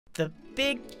The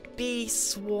big bee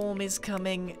swarm is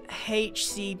coming.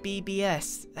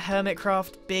 HCBBS.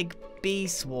 Hermitcraft Big Bee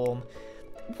Swarm.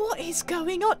 What is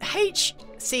going on?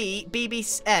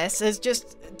 HCBBS has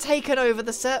just taken over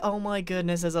the set. Oh my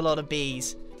goodness, there's a lot of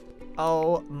bees.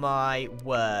 Oh my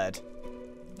word.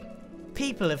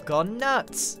 People have gone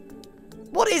nuts.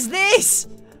 What is this?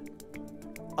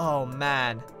 Oh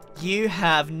man, you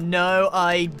have no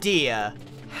idea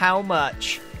how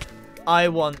much I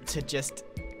want to just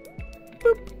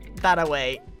boop that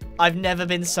away. I've never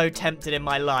been so tempted in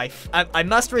my life. I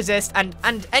must resist, and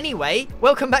anyway,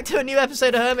 welcome back to a new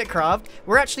episode of Hermitcraft.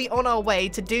 We're actually on our way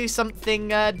to do something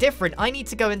different. I need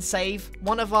to go and save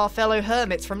one of our fellow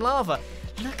hermits from lava.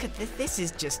 Look at this. This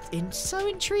is just so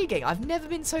intriguing. I've never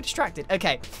been so distracted.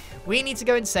 Okay, we need to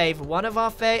go and save one of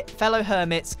our fellow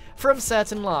hermits from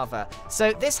certain lava.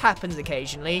 So this happens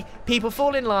occasionally. People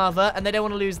fall in lava and they don't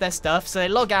want to lose their stuff, so they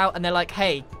log out and they're like,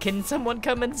 hey, can someone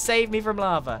come and save me from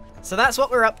lava? So that's what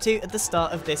we're up to at the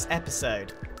start of this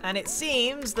episode. And it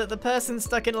seems that the person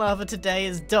stuck in lava today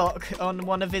is Doc on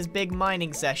one of his big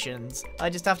mining sessions. I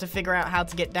just have to figure out how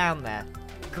to get down there.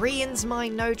 Grian's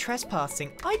mine, no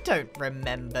trespassing. I don't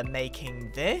remember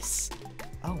making this.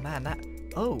 Oh man,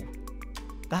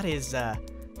 that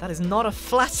is not a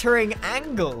flattering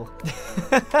angle.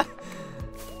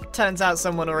 Turns out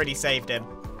someone already saved him.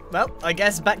 Well, I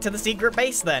guess back to the secret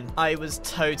base then. I was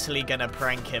totally gonna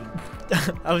prank him.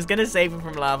 I was gonna save him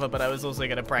from lava, but I was also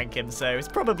gonna prank him, so it's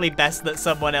probably best that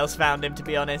someone else found him, to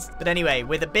be honest. But anyway,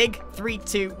 with a big 3,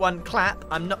 2, 1 clap,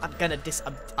 I'm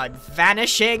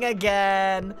vanishing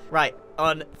again. Right,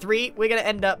 on 3, we're gonna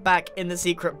end up back in the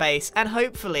secret base, and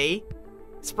hopefully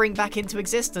spring back into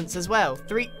existence as well.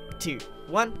 3, 2,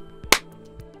 1,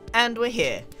 and we're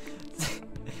here.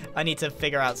 I need to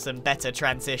figure out some better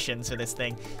transitions for this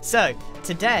thing. So,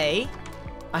 today,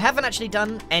 I haven't actually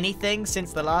done anything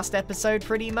since the last episode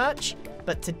pretty much,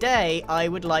 but today I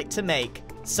would like to make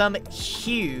some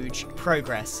huge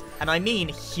progress. And I mean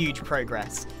huge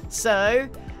progress. So,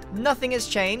 nothing has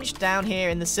changed down here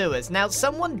in the sewers. Now,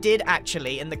 someone did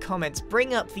actually, in the comments,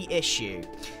 bring up the issue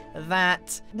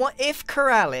that what if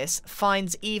Corrales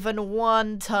finds even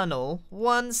one tunnel,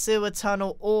 one sewer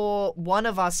tunnel, or one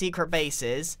of our secret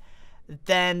bases,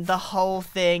 then the whole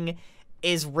thing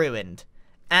is ruined.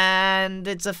 And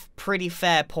it's a pretty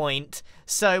fair point.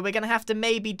 So we're going to have to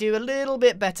maybe do a little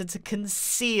bit better to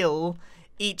conceal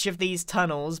each of these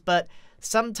tunnels, but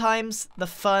sometimes the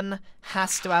fun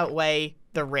has to outweigh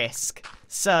the risk.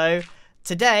 So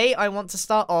today, I want to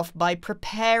start off by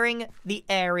preparing the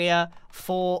area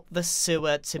for the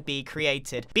sewer to be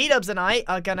created. B-Dubs and I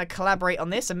are going to collaborate on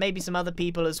this, and maybe some other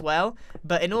people as well.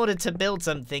 But in order to build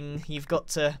something, you've got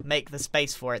to make the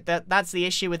space for it. That's the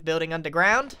issue with building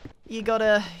underground. You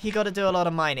gotta do a lot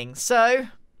of mining. So,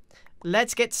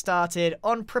 let's get started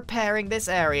on preparing this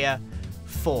area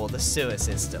for the sewer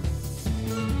system.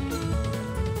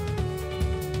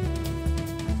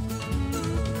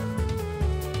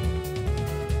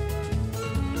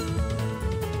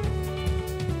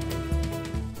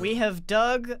 We have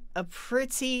dug a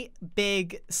pretty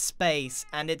big space,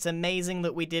 and it's amazing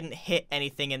that we didn't hit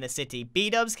anything in the city.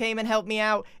 B-Dubs came and helped me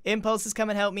out, Impulse has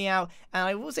come and helped me out, and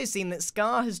I've also seen that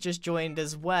Scar has just joined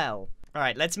as well.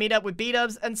 Alright, let's meet up with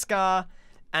B-Dubs and Scar,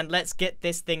 and let's get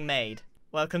this thing made.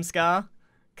 Welcome, Scar.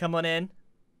 Come on in.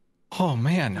 Oh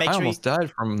man, I almost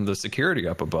died from the security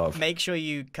up above. Make sure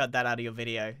you cut that out of your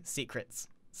video. Secrets.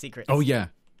 Oh yeah.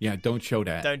 Yeah, don't show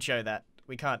that. Don't show that.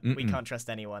 We can't trust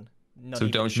anyone. So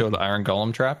don't show the iron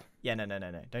golem trap? Yeah, no.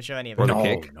 Don't show any of it. Or the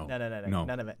cake? No.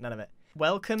 None of it.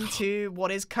 Welcome to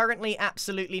what is currently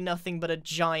absolutely nothing but a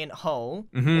giant hole.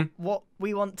 What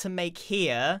we want to make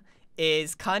here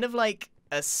is kind of like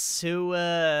a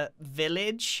sewer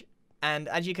village. And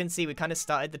as you can see, we kind of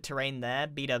started the terrain there.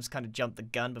 B-Dubs kind of jumped the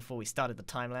gun before we started the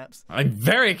time-lapse. I'm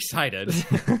very excited.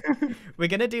 We're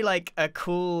going to do like a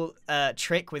cool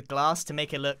trick with glass to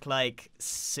make it look like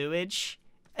sewage.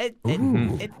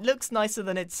 It looks nicer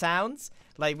than it sounds.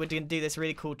 Like, we're going to do this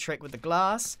really cool trick with the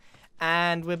glass.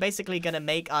 And we're basically going to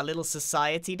make our little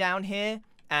society down here.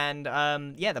 And,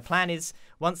 yeah, the plan is,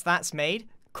 once that's made,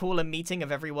 call a meeting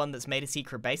of everyone that's made a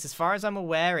secret base. As far as I'm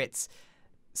aware, it's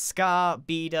Scar,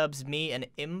 B-Dubs, me, and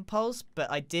Impulse,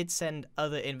 but I did send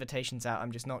other invitations out.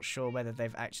 I'm just not sure whether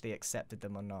they've actually accepted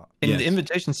them or not. And the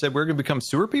invitation said we're going to become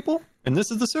sewer people, and this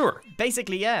is the sewer.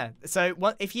 Basically, yeah. So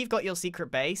if you've got your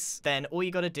secret base, then all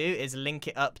you got to do is link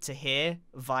it up to here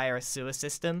via a sewer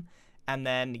system, and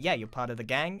then, yeah, you're part of the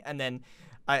gang, and then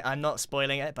I'm not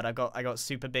spoiling it, but I got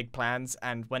super big plans,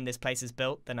 and when this place is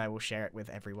built, then I will share it with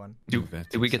everyone. Do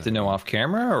we get to know off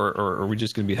camera, or are we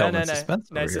just going to be held in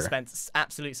suspense? No suspense,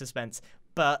 absolute suspense.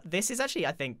 But this is actually,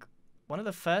 I think, one of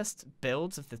the first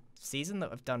builds of the season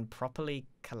that I've done properly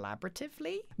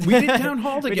collaboratively. We did town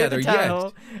hall together. We did the town yes.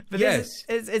 hall, but yes.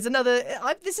 this is another.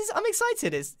 I'm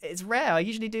excited. It's rare. I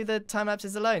usually do the time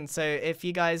lapses alone. So if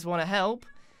you guys want to help,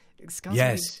 Scar's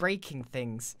Yes. breaking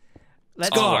things. I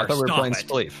thought we were playing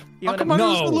Stop Spleef. You Come wanna-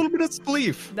 on, No. just a little bit of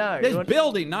Spleef. No. It's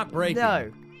building, not breaking.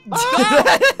 No.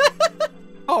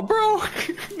 Oh, bro.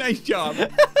 Nice job.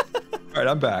 All right,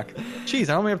 I'm back. Jeez,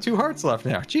 I only have 2 hearts left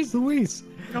now. Jeez Louise.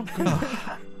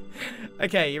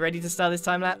 Okay, you ready to start this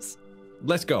time lapse?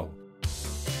 Let's go.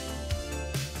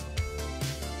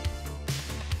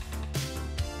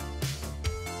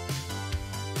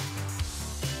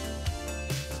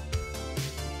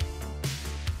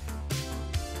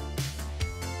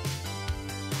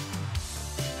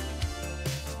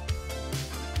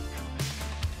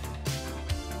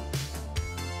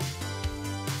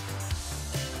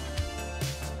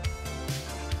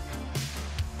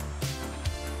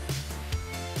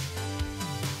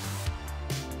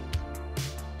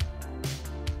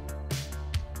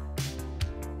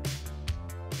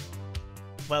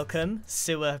 Welcome,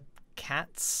 sewer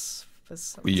cats.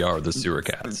 We are the sewer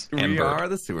cats. We are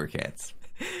the sewer cats.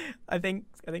 I think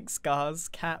Scar's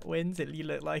cat wins. You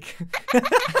look like I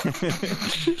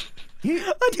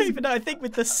don't even know. I think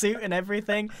with the suit and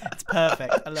everything, it's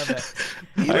perfect. I love it.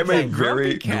 I'm a very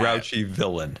grumpy cat. grouchy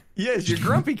villain. Yes, you're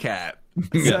grumpy cat.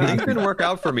 Yeah, things didn't work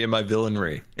out for me in my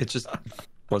villainry. It just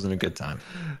wasn't a good time.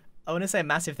 I want to say a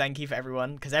massive thank you for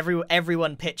everyone, because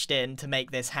everyone pitched in to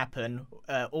make this happen,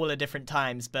 all at different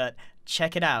times. But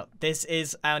check it out. This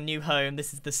is our new home.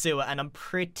 This is the sewer, and I'm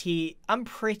pretty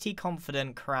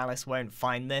confident Corrales won't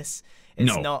find this.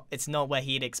 It's not where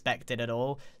he'd expected at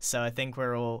all. So I think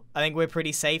we're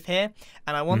pretty safe here.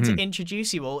 And I want to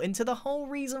introduce you all into the whole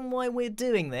reason why we're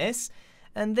doing this.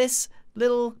 And this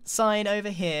little sign over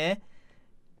here,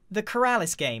 the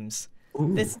Corrales games.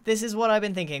 This is what I've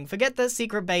been thinking. Forget the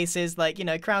secret bases,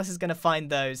 Kraus is going to find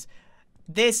those.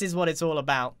 This is what it's all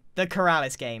about, the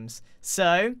Corrales games.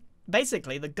 So,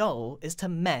 basically, the goal is to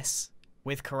mess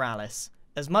with Corrales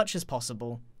as much as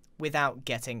possible without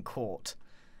getting caught.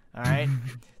 All right?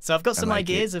 So I've got some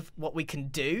ideas of what we can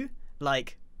do,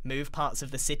 like move parts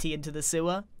of the city into the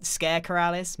sewer, scare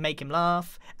Corrales, make him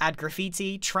laugh, add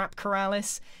graffiti, trap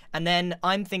Corrales, and then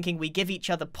I'm thinking we give each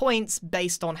other points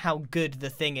based on how good the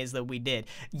thing is that we did.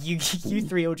 You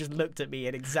three all just looked at me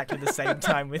at exactly the same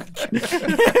time with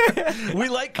We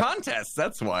like contests,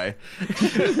 that's why.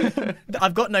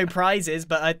 I've got no prizes,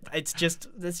 but it's just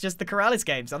the Corrales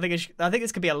games. I think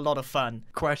this could be a lot of fun.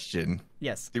 Question.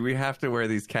 Yes. Do we have to wear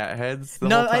these cat heads the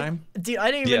whole time? Dude,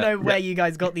 I don't even know where you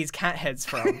guys got these cat heads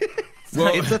from.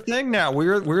 Well, it's a thing now.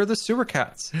 We're the sewer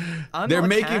cats. They're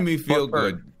making me feel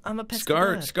good. I'm a pesky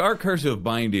bird. Scar cursive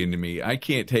binding to me. I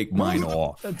can't take mine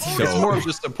off. It's more of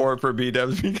just support for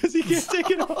B-dubs because he can't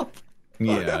take it off.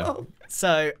 Yeah. Oh, no.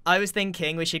 So I was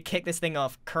thinking we should kick this thing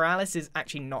off. Corrales is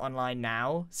actually not online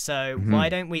now, so why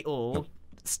don't we all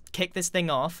kick this thing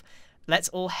off? Let's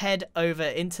all head over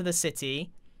into the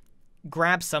city,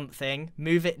 grab something,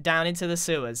 move it down into the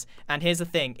sewers. And here's the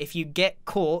thing. If you get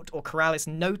caught or Corrales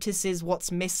notices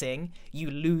what's missing,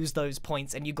 you lose those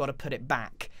points and you got to put it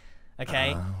back.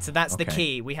 Okay? So that's the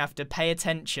key. We have to pay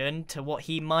attention to what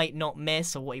he might not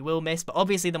miss or what he will miss. But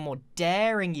obviously, the more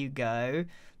daring you go,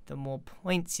 the more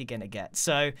points you're going to get.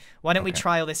 So why don't we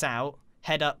trial this out,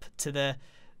 head up to the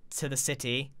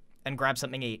city and grab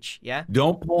something each, yeah?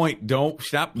 Don't point. Don't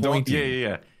stop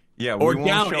pointing. Yeah, Or we down.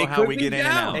 won't show It how could we be get in and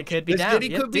down. out. It could be The down. city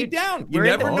Yep, could be dude. down. You We're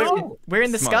never in know. We're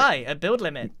in the Smart. sky, a build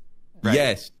limit. Right.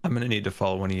 Yes. I'm gonna need to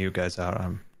follow one of you guys out.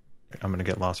 I'm gonna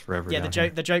get lost forever. Yeah, down here.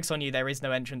 the joke's on you. There is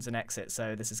no entrance and exit,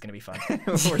 so this is gonna be fun.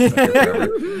 We're stuck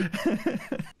forever.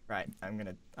 Right,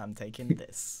 I'm taking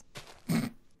this.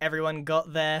 Everyone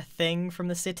got their thing from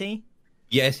the city?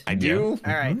 Yes. I do.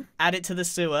 All right, add it to the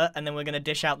sewer, and then we're gonna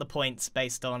dish out the points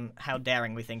based on how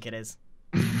daring we think it is.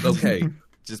 Okay.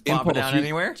 Just pop it down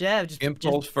anywhere? Yeah, just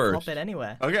Impulse first. Pop it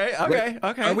anywhere. Okay.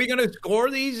 Are we gonna score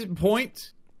these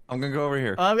points? I'm gonna go over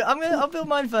here. I'll build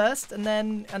mine first, and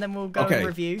then we'll go and Okay.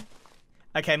 review.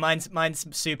 Okay, mine's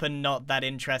super not that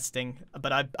interesting,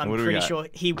 but I'm What do we pretty got? sure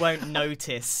he won't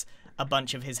notice a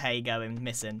bunch of his hay going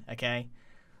missing. Okay,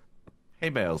 Hey,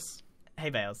 Bales. hay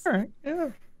bales. All right. Yeah.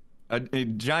 A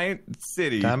giant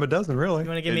city. Dime a dozen, really. You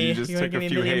want to give and me? you just You want to took give a me a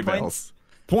few hay million points? bales.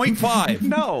 0.5.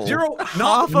 No. Zero.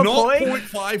 Half a point?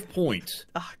 0.5 points.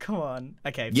 Ah, come on.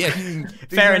 Okay. Yes.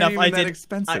 Fair enough. Even that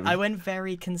expensive. I went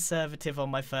very conservative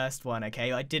on my first one.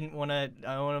 Okay. I didn't want to.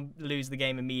 I want to lose the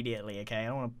game immediately. Okay. I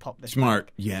don't want to pop this.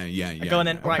 Smart. Yeah. Go on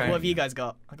then. Right. Okay. What have you guys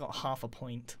got? I got half a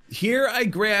point. Here I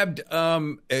grabbed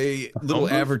a little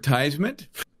advertisement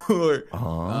for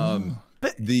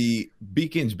the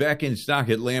beacons back in stock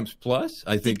at Lamps Plus.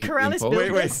 I think. Corrales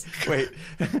build this?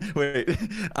 Wait.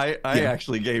 I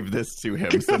actually gave this to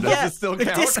him, so does Yeah. this still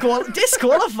count?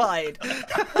 Disqualified.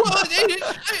 Well,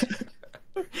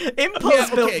 Impulse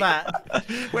built okay. that.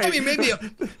 Wait, I mean, maybe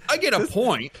I get a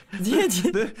point.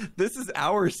 this is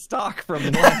our stock from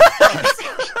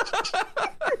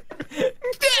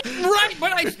Right,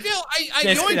 but I still, I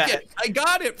Yes, yoinked that. it. I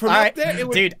got it from All up right, there. It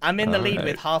was dude, I'm in the lead right.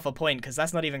 with half a point because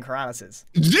that's not even Corrales'.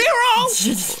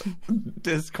 0.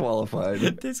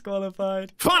 disqualified.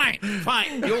 Disqualified. Fine.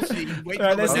 You'll see. Wait All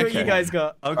right, till let's see what you Okay. guys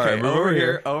got. Okay, All right,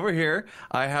 we're over here,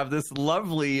 I have this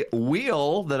lovely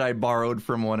wheel that I borrowed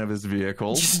from one of his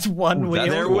vehicles. Just one wheel.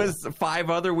 There was 5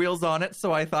 other wheels on it,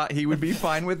 so I thought he would be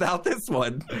fine without this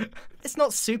one. It's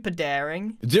not super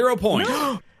daring. 0 points.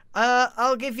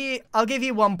 I'll give you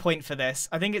 1 point for this.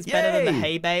 I think it's better than the Yay!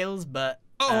 hay bales, but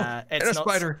and it's a not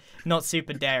spider. not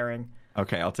super daring.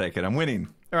 Okay, I'll take it. I'm winning.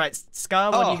 All right,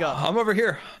 Scar, what do you got? I'm over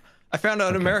here. I found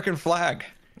an American flag.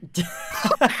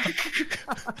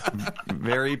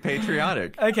 Very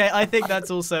patriotic. Okay, I think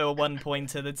that's also a 1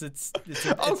 pointer.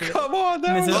 Oh, come on.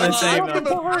 That It's was a- a same,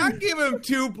 I'll give him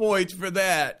 2 points for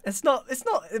that. It's not,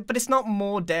 but it's not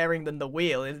more daring than the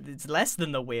wheel. It's less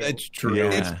than the wheel. That's true. Yeah.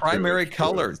 It's primary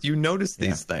colors. You notice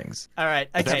these things. All right,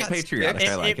 okay. That's patriotic.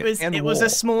 I like it. And It was wool. a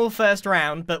small first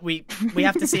round, but we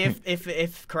have to see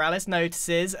if Corrales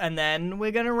notices, and then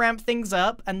we're gonna ramp things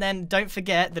up. And then don't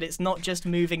forget that it's not just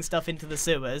moving stuff into the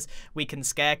sewers. We can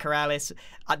scare Corrales.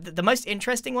 The most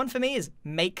interesting one for me is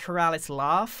make Corrales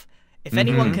laugh. If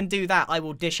anyone can do that, I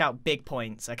will dish out big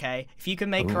points. Okay, if you can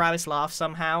make Corrales laugh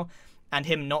somehow, and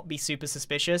him not be super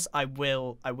suspicious, I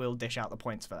will dish out the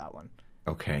points for that one.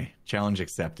 Okay, challenge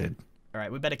accepted. All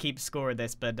right, we better keep score of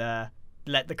this, but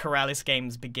let the Corrales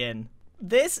games begin.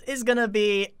 This is gonna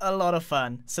be a lot of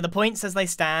fun. So the points as they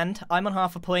stand, I'm on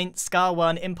half a point, Scar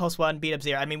 1, Impulse 1, Beat Up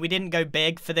 0. I mean, we didn't go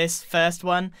big for this first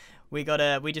one. We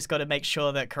just gotta make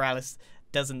sure that Corrales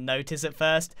doesn't notice at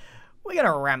first. We're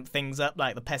gonna ramp things up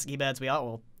like the pesky birds we are,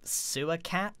 or sewer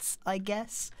cats, I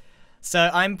guess. So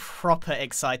I'm proper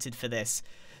excited for this.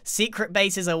 Secret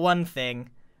bases are one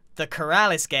thing, the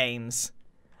Corrales games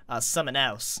are something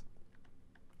else.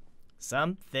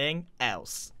 Something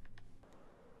else.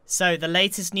 So the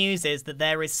latest news is that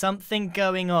there is something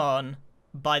going on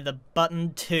by the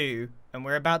button 2, and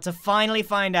we're about to finally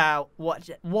find out what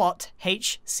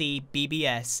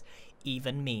HCBBS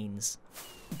even means.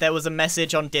 There was a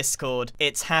message on Discord.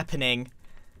 It's happening.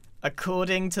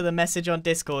 According to the message on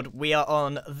Discord, we are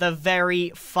on the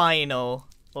very final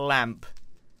lamp.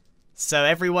 So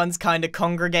everyone's kind of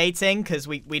congregating because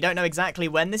we don't know exactly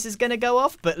when this is going to go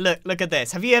off. But look at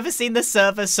this. Have you ever seen the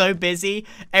server so busy?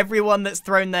 Everyone that's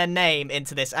thrown their name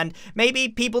into this. And maybe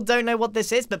people don't know what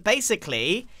this is, but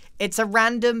basically it's a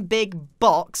random big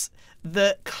box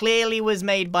that clearly was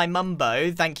made by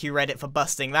Mumbo. Thank you, Reddit, for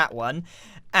busting that one.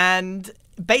 And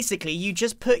basically you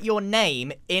just put your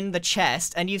name in the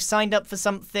chest and you've signed up for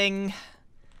something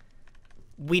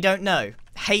we don't know.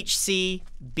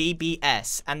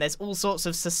 HCBBS, and there's all sorts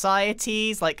of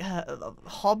societies like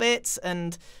hobbits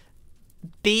and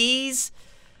bees,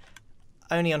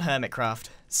 only on Hermitcraft.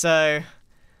 So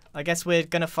I guess we're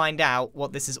gonna find out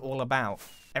what this is all about.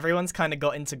 Everyone's kind of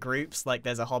got into groups, like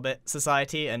there's a Hobbit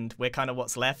society, and we're kind of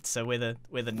what's left. So we're the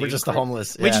new. We're just the group.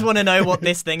 homeless. We just yeah. want to know what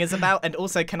this thing is about. And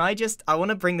also, I want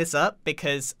to bring this up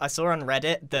because I saw on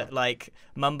Reddit that like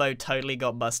Mumbo totally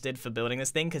got busted for building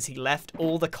this thing because he left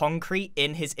all the concrete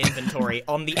in his inventory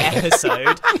on the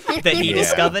episode that he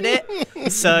discovered it.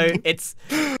 So it's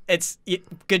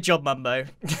good job, Mumbo.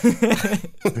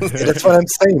 That's what I'm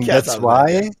saying. Cats That's out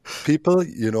why people,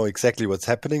 you know exactly what's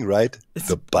happening, right?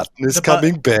 The button is the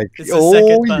coming back. It's the Oh,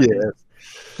 second button.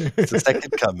 yes. It's the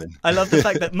second coming. I love the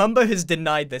fact that Mumbo has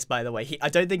denied this, by the way. I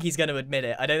don't think he's going to admit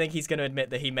it. I don't think he's going to admit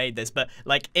that he made this, but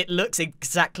like it looks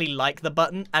exactly like the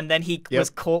button, and then he was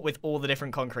caught with all the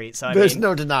different concrete. So There's I mean,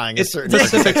 no denying a certain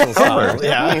it's a pixel style.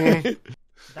 Yeah.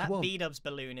 that B-Dubs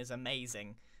balloon is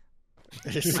amazing.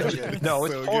 It's so good. No,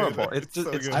 it's So horrible. good. It's just,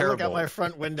 So it's good. I look out terrible. my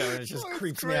front window and it just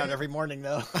creeps me out every morning,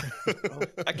 though.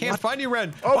 I can't find you,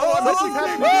 Ren. Something's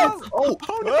happening!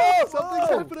 Something's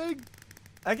happening!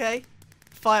 Okay,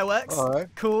 fireworks. All right.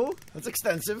 Cool, That's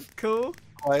extensive. cool.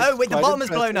 Quite- Oh wait, the quite bottom has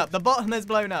blown impressive. up. The bottom has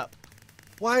blown up.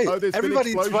 Why? Oh, there's been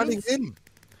Everybody's running explosions? in.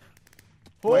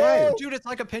 Whoa, dude, it's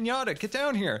like a pinata. Get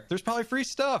down here. There's probably free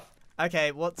stuff.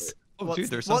 Okay, what's dude,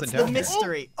 there's something what's the down here.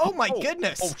 mystery? Oh my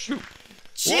goodness! Oh, shoot.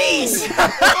 Jeez!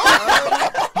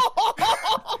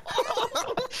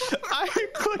 I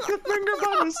clicked the finger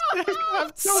by mistake.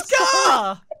 I'm so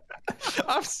Scar! sorry.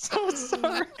 I'm so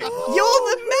sorry. You're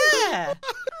the mayor!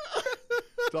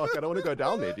 Doc, I don't want to go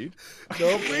down there, dude.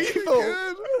 No, please.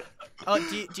 No. Oh,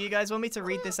 do you guys want me to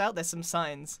read this out? There's some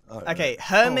signs. Okay,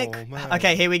 Oh, man.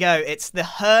 Okay, here we go. It's the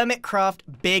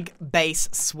HERMITCRAFT Big Base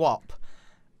Swap.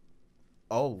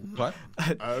 Oh. What?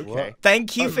 Okay.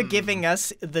 Thank you for giving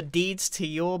us the deeds to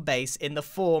your base in the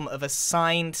form of a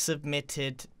signed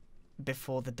submitted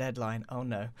before the deadline. Oh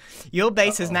no. Your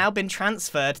base has now been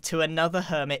transferred to another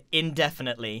hermit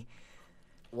indefinitely.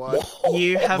 What?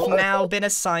 You have now been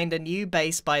assigned a new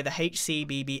base by the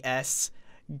HCBBS.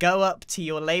 Go up to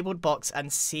your labeled box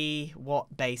and see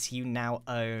what base you now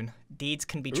own. Deeds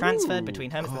can be transferred between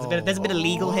hermits. There's a bit of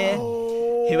legal here.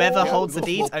 Whoever holds the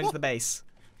deeds owns the base.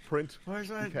 Print.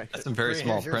 Okay. That's some very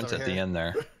small print at the end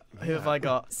there. Who have I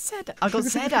got? I got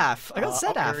Zedaf. I got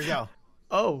Zedaf. Here we go.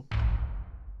 Oh.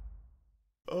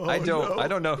 I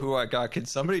don't know who I got. Can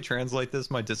somebody translate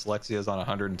this? My dyslexia is on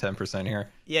 110% here.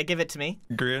 Yeah, give it to me.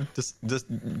 Grian, just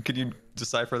could you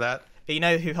decipher that? You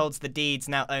know who holds the deeds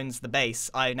now owns the base.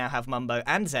 I now have Mumbo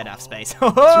and Zedaf's base.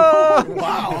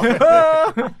 Wow.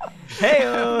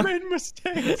 Hey, Made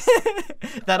mistakes.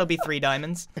 that'll be 3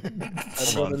 diamonds. I'm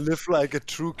gonna live like a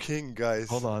true king, guys.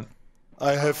 Hold on.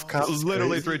 I have counts.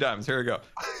 Literally 3 diamonds. Here we go.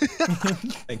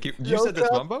 Thank you. You said that's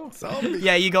Mumbo?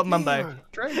 Yeah, you got Mumbo.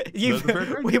 Great.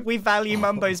 We value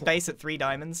Mumbo's base at 3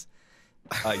 diamonds.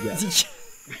 Yes.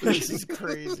 This is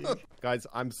crazy. Guys,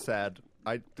 I'm sad.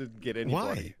 I didn't get anybody.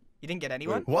 Why? You didn't get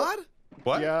anyone? What?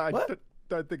 What? Yeah, I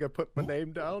don't think I put my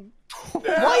name down. I'm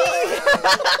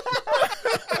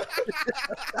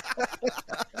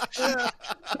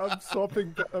gonna swap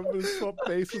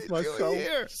bases myself.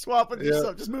 Here, swap with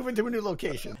yourself. Just move into a new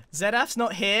location. Zedaf's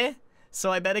not here,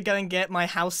 so I better go and get my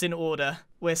house in order.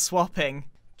 We're swapping.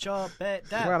 Chop it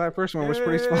down. Wow, that first one was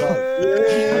pretty small.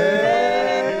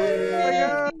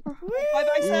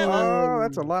 Oh,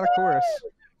 that's a lot of chorus.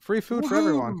 Free food for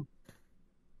everyone.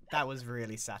 That was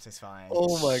really satisfying.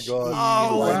 Oh my god.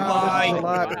 Oh Wow.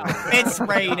 my! It's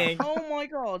raining. Oh my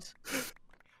god.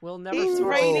 We'll never It's throw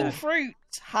raining fruit.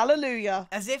 Hallelujah.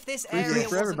 As if this Free food area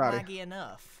for wasn't everybody. laggy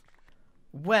enough.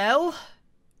 Well,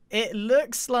 it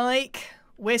looks like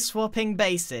we're swapping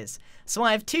bases. So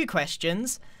I have 2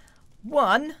 questions.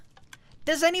 1,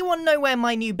 does anyone know where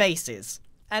my new base is?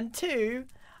 And 2,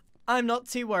 I'm not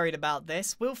too worried about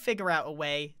this. We'll figure out a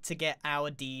way to get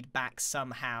our deed back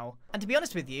somehow. And to be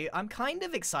honest with you, I'm kind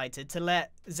of excited to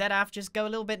let Zedaf just go a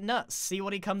little bit nuts, see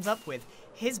what he comes up with.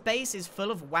 His base is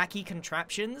full of wacky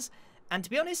contraptions, and to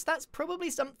be honest, that's probably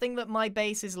something that my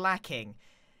base is lacking.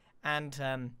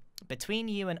 And between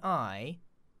you and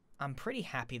I'm pretty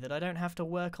happy that I don't have to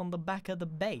work on the back of the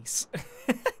base.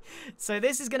 So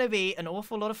this is going to be an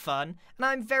awful lot of fun, and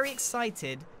I'm very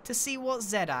excited to see what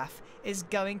Zedaf is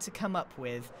going to come up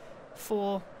with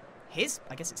for his,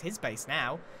 I guess it's his base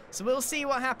now. So we'll see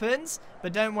what happens,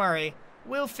 but don't worry,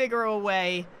 we'll figure a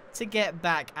way to get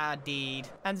back our deed.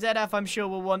 And Zedaf, I'm sure,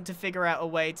 will want to figure out a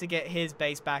way to get his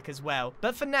base back as well.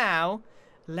 But for now,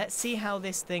 let's see how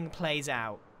this thing plays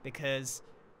out, because,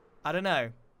 I don't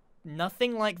know,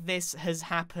 nothing like this has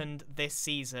happened this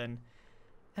season.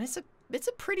 And it's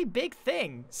a pretty big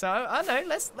thing. So, I don't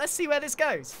know, let's see where this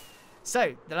goes.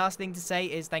 So, the last thing to say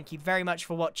is thank you very much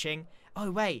for watching. Oh,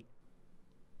 wait.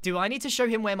 Do I need to show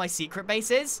him where my secret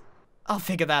base is? I'll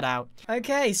figure that out.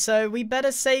 Okay, so we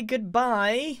better say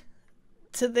goodbye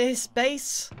to this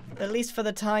base, at least for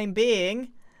the time being.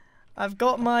 I've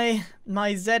got my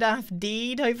Zedaf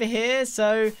deed over here,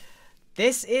 so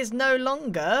this is no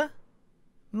longer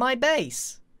my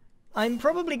base. I'm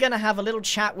probably going to have a little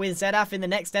chat with Zedaf in the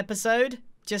next episode,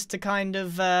 just to kind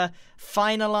of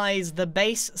finalize the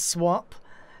base swap,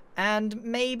 and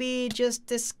maybe just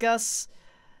discuss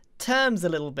terms a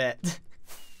little bit.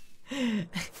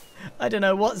 I don't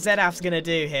know what Zedaf's going to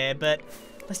do here, but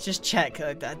let's just check.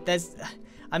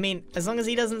 I mean, as long as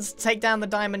he doesn't take down the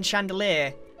diamond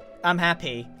chandelier, I'm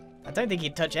happy. I don't think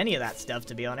he'd touch any of that stuff,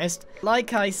 to be honest.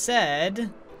 Like I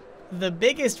said, the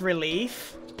biggest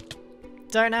relief...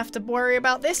 Don't have to worry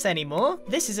about this anymore.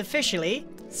 This is officially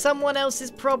someone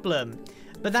else's problem.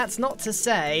 But that's not to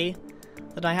say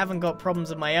that I haven't got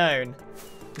problems of my own.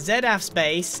 Zedaf's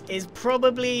base is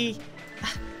probably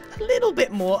a little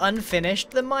bit more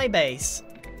unfinished than my base.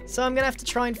 So I'm going to have to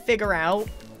try and figure out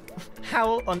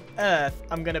how on earth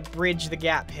I'm going to bridge the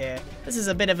gap here. This is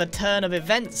a bit of a turn of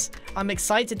events I'm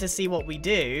excited to see what we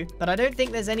do, but I don't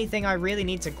think there's anything I really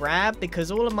need to grab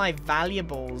because all of my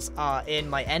valuables are in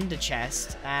my ender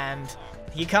chest, and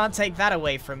you can't take that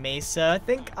away from me. So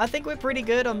I think we're pretty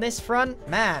good on this front.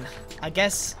 Man, I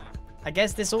guess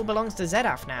this all belongs to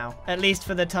Zedaf now, at least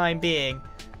for the time being.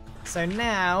 So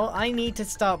now I need to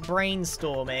start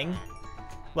brainstorming.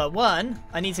 Well, 1,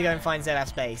 I need to go and find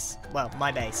Zedaf's base. Well,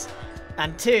 my base.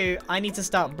 And 2, I need to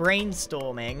start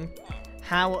brainstorming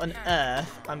how on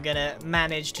earth I'm gonna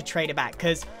manage to trade it back.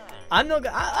 Because I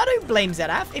don't blame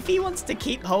Zedaf. If he wants to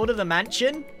keep hold of the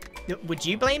mansion, would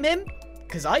you blame him?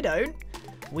 Because I don't.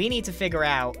 We need to figure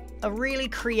out a really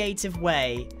creative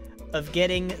way of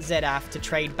getting Zedaf to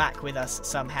trade back with us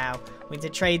somehow. We need to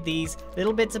trade these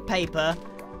little bits of paper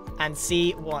and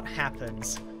see what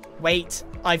happens. Wait,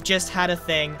 I've just had a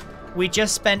thing. We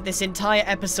just spent this entire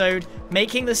episode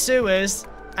making the sewers,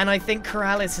 and I think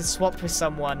Corrales has swapped with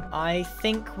someone. I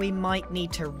think we might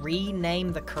need to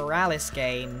rename the Corrales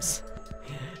games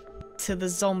to the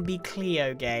Zombie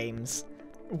Cleo games.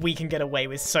 We can get away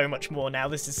with so much more now.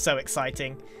 This is so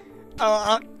exciting.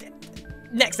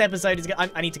 Next episode is...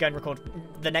 I need to go and record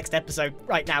the next episode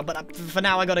right now, but for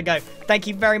now I gotta go. Thank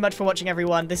you very much for watching,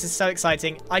 everyone. This is so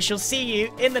exciting. I shall see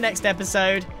you in the next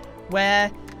episode,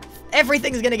 where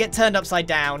everything's gonna get turned upside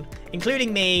down,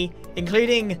 including me,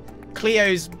 including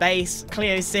Cleo's base,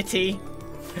 Cleo City.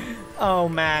 Oh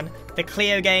man, the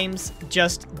Cleo games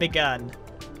just begun.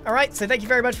 Alright, so thank you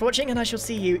very much for watching, and I shall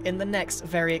see you in the next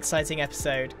very exciting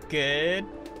episode.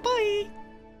 Goodbye!